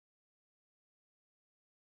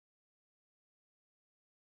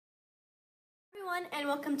Everyone, and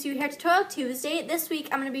welcome to Hair Tutorial Tuesday. This week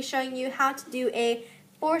I'm going to be showing you how to do a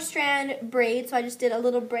 4-strand braid. So I just did a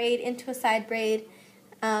little braid into a side braid.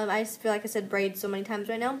 I just feel like I said braid so many times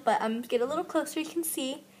right now, but I'm going to get a little closer so you can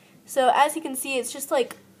see. So as you can see, it's just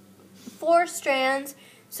like 4 strands.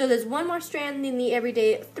 So there's one more strand than the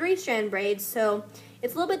everyday 3-strand braid. So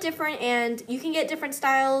it's a little bit different, and you can get different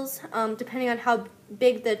styles depending on how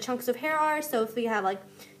big the chunks of hair are. So if we have like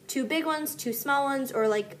 2 big ones, 2 small ones, or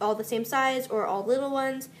like all the same size, or all little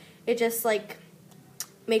ones, it just like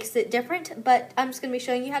makes it different. But I'm just going to be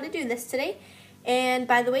showing you how to do this today. And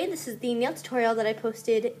by the way, this is the nail tutorial that I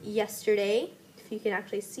posted yesterday, if you can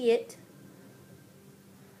actually see it.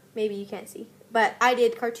 Maybe you can't see, but I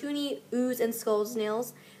did cartoony oohs and skulls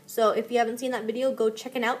nails. So if you haven't seen that video, go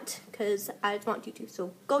check it out, because I just want you to.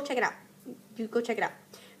 So go check it out. You go check it out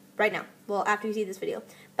right now. Well, after you see this video.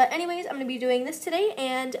 But anyways, I'm going to be doing this today,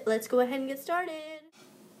 and let's go ahead and get started.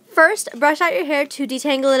 First, brush out your hair to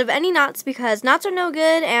detangle it of any knots, because knots are no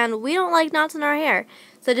good and we don't like knots in our hair.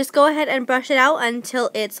 So just go ahead and brush it out until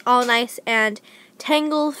it's all nice and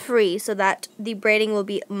tangle free, so that the braiding will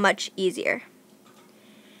be much easier.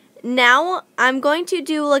 Now, I'm going to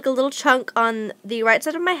do like a little chunk on the right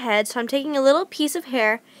side of my head, so I'm taking a little piece of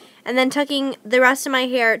hair and then tucking the rest of my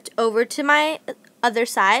hair over to my other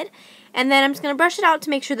side, and then I'm just going to brush it out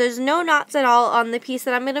to make sure there's no knots at all on the piece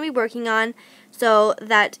that I'm going to be working on, so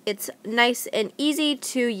that it's nice and easy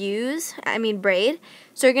to use, braid.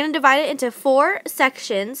 So you're going to divide it into 4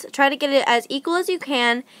 sections. Try to get it as equal as you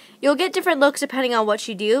can. You'll get different looks depending on what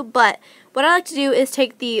you do, but what I like to do is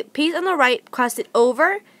take the piece on the right, cross it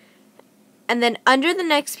over, and then under the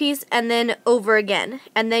next piece, and then over again.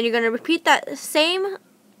 And then you're going to repeat that same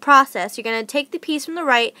process. You're going to take the piece from the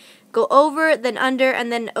right, go over, then under,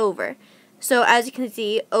 and then over. So as you can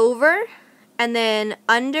see, over, and then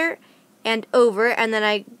under, and over, and then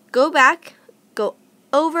I go back, go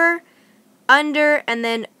over, under, and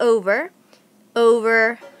then over,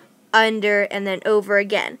 under, and then over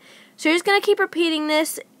again. So you're just going to keep repeating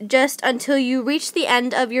this just until you reach the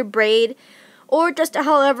end of your braid, or just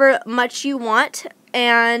however much you want.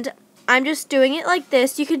 And I'm just doing it like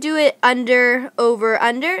this. You could do it under, over,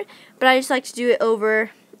 under, but I just like to do it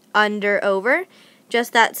over, under, over.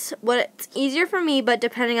 Just that's what's easier for me, but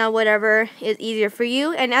depending on whatever is easier for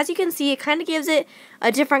you. And as you can see, it kind of gives it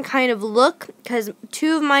a different kind of look, because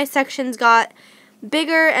 2 of my sections got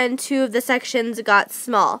bigger and 2 of the sections got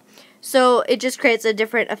small. So it just creates a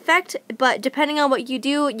different effect, but depending on what you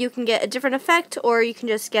do, you can get a different effect, or you can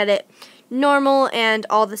just get it normal and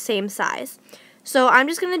all the same size. So I'm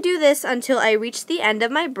just going to do this until I reach the end of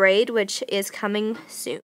my braid, which is coming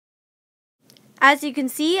soon. As you can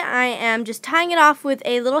see, I am just tying it off with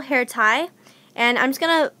a little hair tie, and I'm just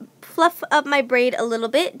going to fluff up my braid a little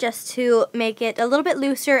bit just to make it a little bit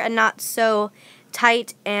looser and not so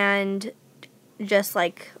tight, and just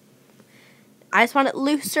like, I just want it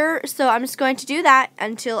looser. So I'm just going to do that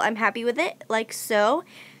until I'm happy with it, like so.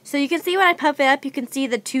 So you can see when I puff it up, you can see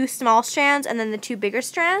the 2 small strands and then the 2 bigger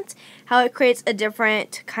strands, how it creates a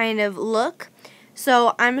different kind of look.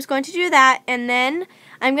 So I'm just going to do that, and then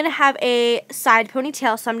I'm going to have a side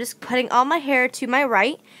ponytail, so I'm just putting all my hair to my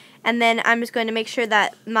right, and then I'm just going to make sure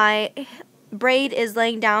that my braid is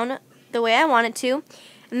laying down the way I want it to,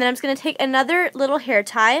 and then I'm just going to take another little hair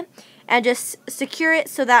tie and just secure it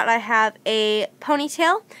so that I have a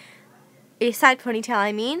ponytail, a side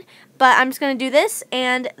ponytail but I'm just going to do this,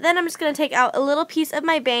 and then I'm just going to take out a little piece of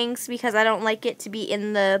my bangs because I don't like it to be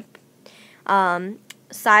in the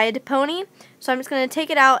side pony. So I'm just going to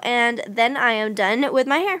take it out, and then I am done with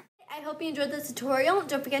my hair. I hope you enjoyed this tutorial.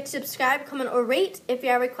 Don't forget to subscribe, comment, or rate. If you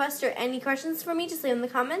have requests or any questions for me, just leave them in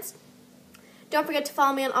the comments. Don't forget to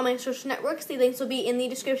follow me on all my social networks. The links will be in the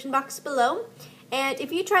description box below. And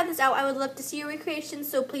if you try this out, I would love to see your recreations,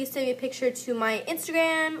 so please send me a picture to my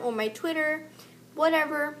Instagram or my Twitter,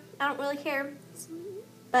 whatever. I don't really care.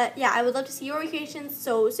 But yeah, I would love to see your recreations,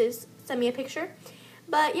 so just send me a picture.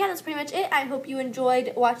 But yeah, that's pretty much it. I hope you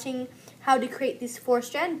enjoyed watching how to create this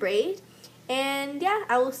 4-strand braid. And yeah,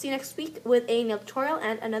 I will see you next week with a nail tutorial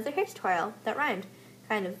and another hair tutorial. That rhymed,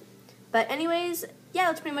 kind of. But anyways, yeah,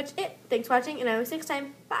 that's pretty much it. Thanks for watching, and I will see you next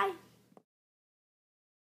time. Bye!